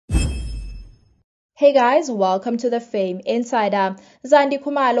Hey guys, welcome to the Fame Insider. Zandie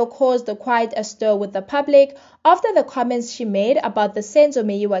Khumalo caused quite a stir with the public after the comments she made about the Senzo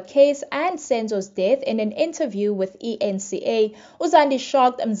Meyiwa case and Senzo's death in an interview with ENCA. Zandie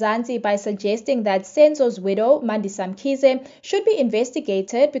shocked Mzansi by suggesting that Senzo's widow, Mandisa Mkhize, should be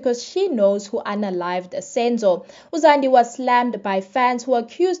investigated because she knows who unalived Senzo. Zandie was slammed by fans who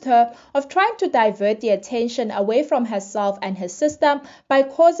accused her of trying to divert the attention away from herself and her sister by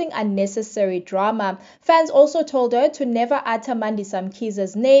causing unnecessary drama. Fans also told her to never utter Mandisa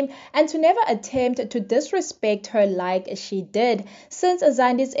Mkhize's name and to never attempt to disrespect her like she did. Since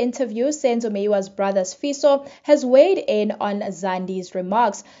Zandie's interview, Senzo Meyiwa's brother Sifiso has weighed in on Zandie's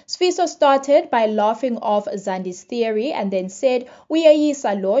remarks. Sifiso started by laughing off Zandie's theory and then said,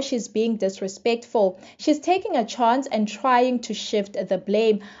 "Uyayisa lo, she's being disrespectful. She's taking a chance and trying to shift the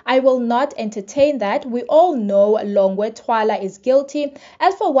blame. I will not entertain that. We all know Longwe Twala is guilty.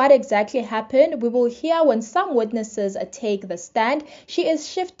 As for what exactly happened, we will hear when some witnesses take the stand. She is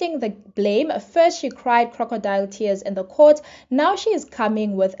shifting the blame. First she cried crocodile tears in the court. Now she is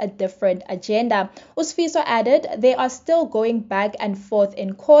coming with a different agenda." Sifiso added, "They are still going back and forth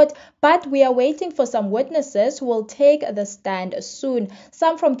in court, but we are waiting for some witnesses who will take the stand soon.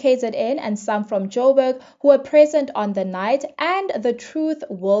 Some from KZN and some from Joburg who were present on the night, and the truth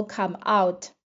will come out."